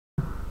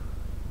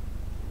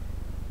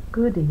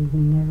Good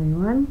evening,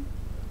 everyone.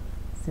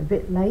 It's a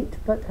bit late,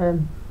 but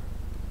I've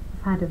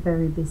had a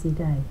very busy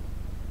day.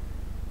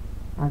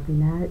 I've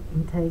been out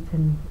and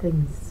taken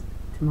things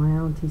to my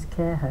auntie's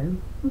care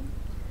home.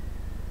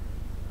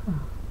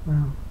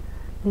 Well,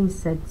 things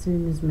said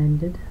soon as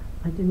mended.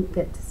 I didn't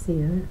get to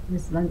see her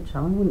this lunch. I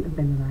wouldn't have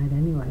been allowed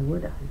anyway,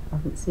 would I? I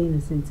haven't seen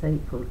her since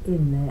April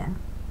in there.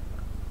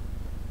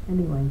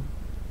 Anyway,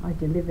 I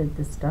delivered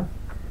the stuff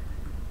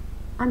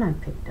and I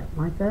picked up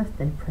my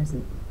birthday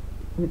present,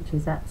 which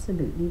is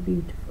absolutely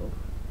beautiful,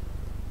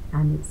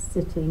 and it's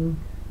sitting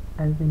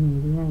over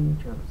near the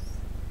angels.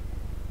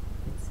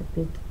 It's a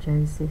big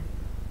Joseph,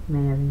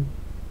 Mary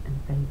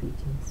and baby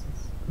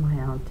Jesus. My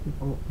auntie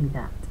bought me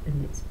that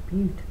and it's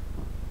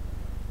beautiful.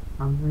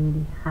 I'm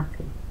really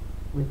happy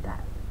with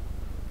that.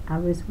 I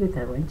was with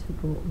her when she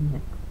bought me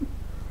it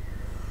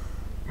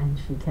and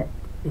she kept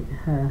it in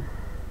her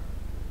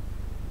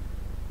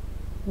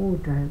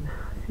wardrobe,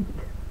 I think.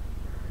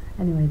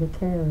 Anyway, the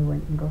carer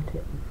went and got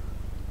it,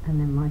 and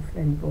then my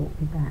friend brought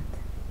me back.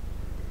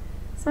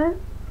 So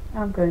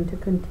I'm going to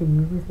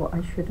continue with what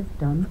I should have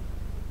done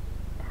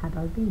had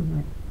I been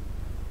with.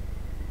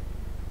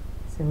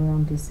 So we're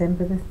on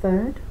December the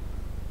 3rd,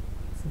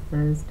 it's a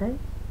Thursday,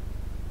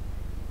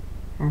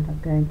 and I'm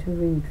going to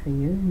read for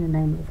you in the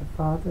name of the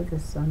Father, the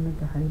Son and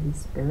the Holy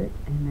Spirit.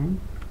 Amen.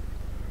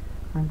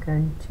 I'm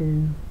going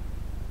to,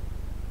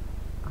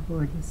 I've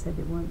already said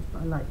it once,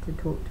 but I like to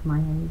talk to my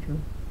angel.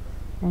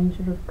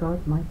 Angel of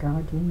God, my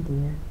guardian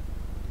dear,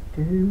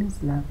 to whom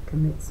his love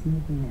commits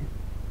me here,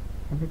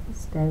 ever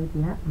this day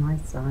be at my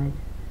side,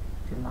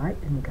 to light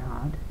and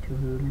guard, to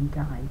rule and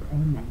guide.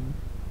 Amen.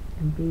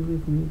 And be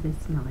with me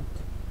this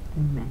night.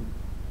 Amen.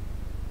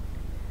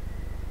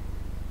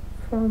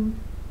 From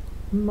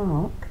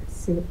Mark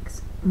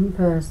 6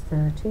 verse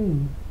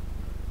 13.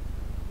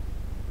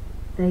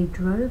 They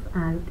drove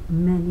out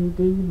many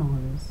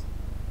demons,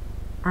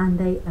 and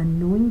they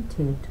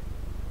anointed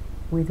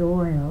with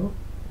oil,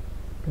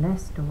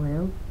 blessed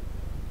oil,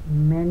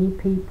 many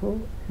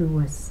people who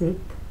were sick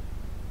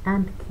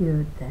and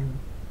cured them.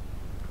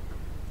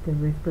 The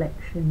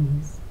reflection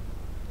is,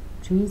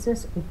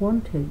 Jesus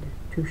wanted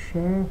to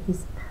share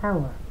his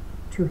power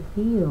to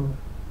heal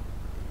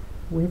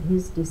with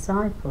his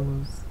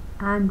disciples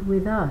and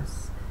with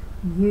us,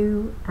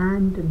 you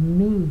and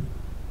me.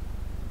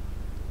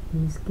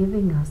 He's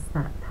giving us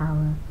that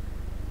power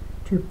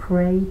to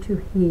pray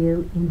to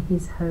heal in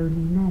his holy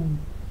name.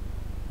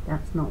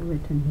 That's not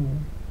written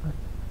here, but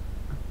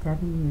I'm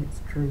telling you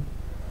it's true.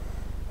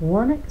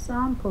 One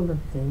example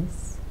of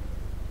this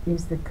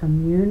is the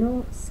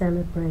communal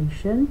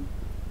celebration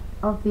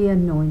of the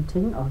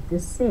anointing of the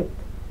sick.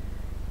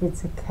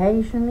 It's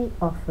occasionally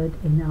offered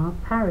in our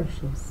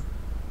parishes.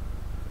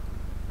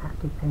 That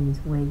depends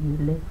where you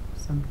live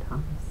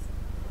sometimes.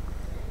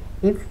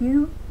 If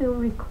you will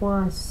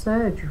require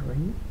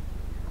surgery,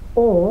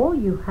 or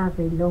you have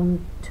a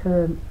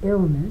long-term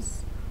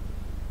illness,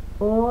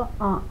 or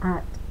are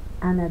at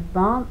an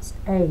advanced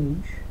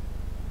age,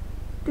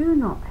 do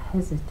not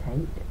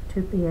hesitate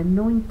to be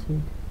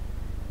anointed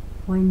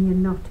when you're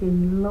not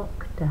in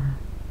lockdown,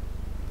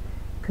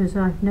 because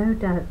I've no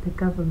doubt the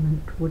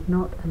government would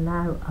not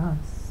allow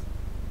us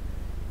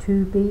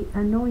to be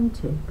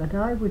anointed, but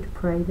I would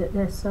pray that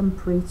there's some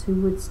priests who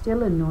would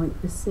still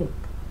anoint the sick.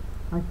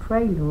 I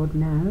pray, Lord,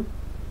 now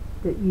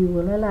that you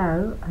will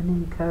allow and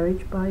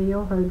encourage by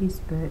your Holy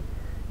Spirit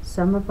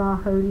some of our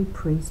holy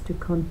priests to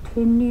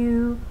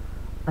continue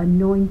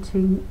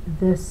anointing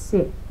the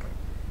sick,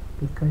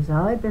 because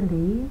I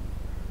believe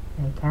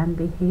they can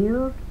be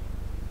healed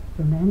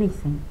from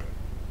anything,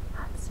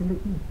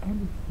 absolutely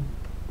anything,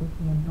 with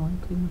the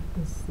anointing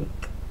of the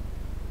sick.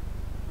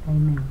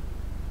 Amen.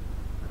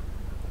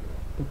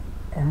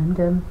 And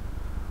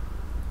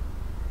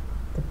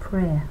the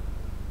prayer.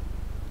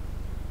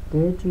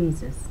 Dear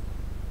Jesus,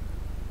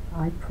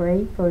 I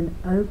pray for an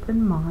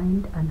open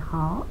mind and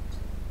heart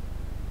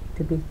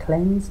to be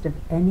cleansed of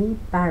any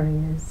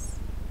barriers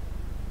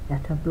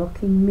that are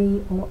blocking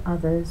me or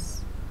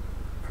others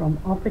from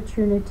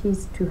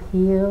opportunities to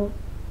heal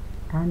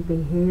and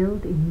be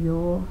healed in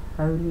your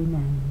holy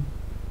name.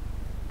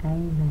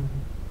 Amen.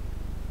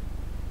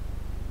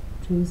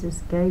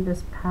 Jesus gave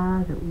us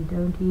power that we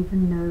don't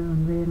even know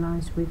and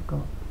realize we've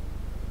got.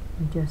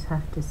 We just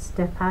have to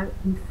step out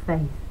in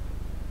faith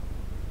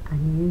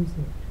and use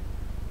it.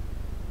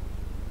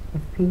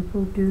 If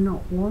people do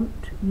not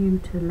want you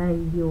to lay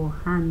your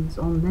hands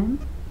on them,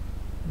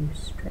 you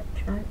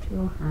stretch out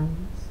your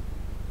hands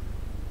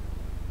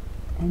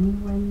any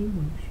way you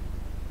wish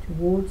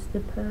towards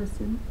the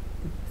person,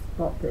 the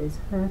spot that is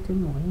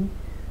hurting or you,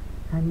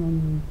 and then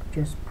you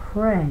just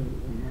pray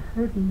in the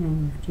holy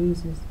name of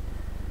Jesus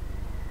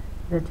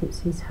that it's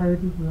his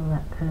holy will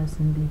that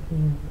person be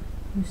healed.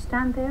 You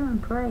stand there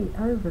and pray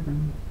over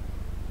them.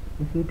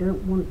 If you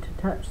don't want to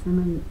touch them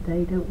and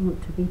they don't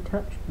want to be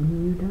touched, and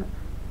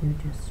you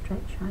just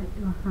stretch out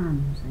your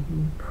hands and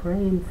you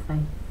pray in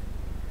faith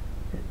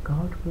that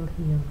God will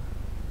heal.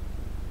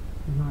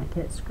 You might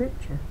get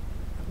scripture.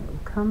 It will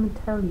come and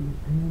tell you,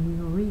 and then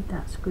you'll read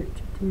that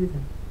scripture to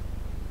them.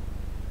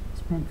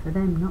 It's meant for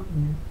them, not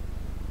you.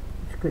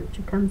 If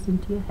scripture comes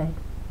into your head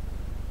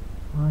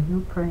while you're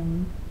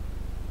praying,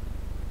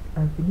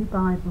 open your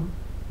Bible,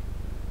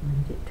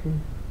 read it to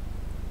them,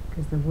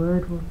 because the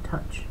word will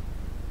touch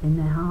in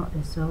their heart,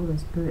 their soul, their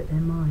spirit, their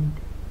mind.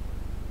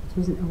 It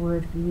isn't a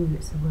word for you,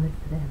 it's a word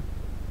for them.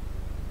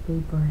 Be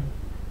brave.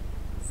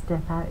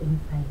 Step out in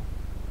faith.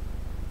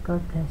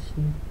 God bless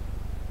you.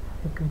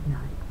 Have a good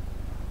night.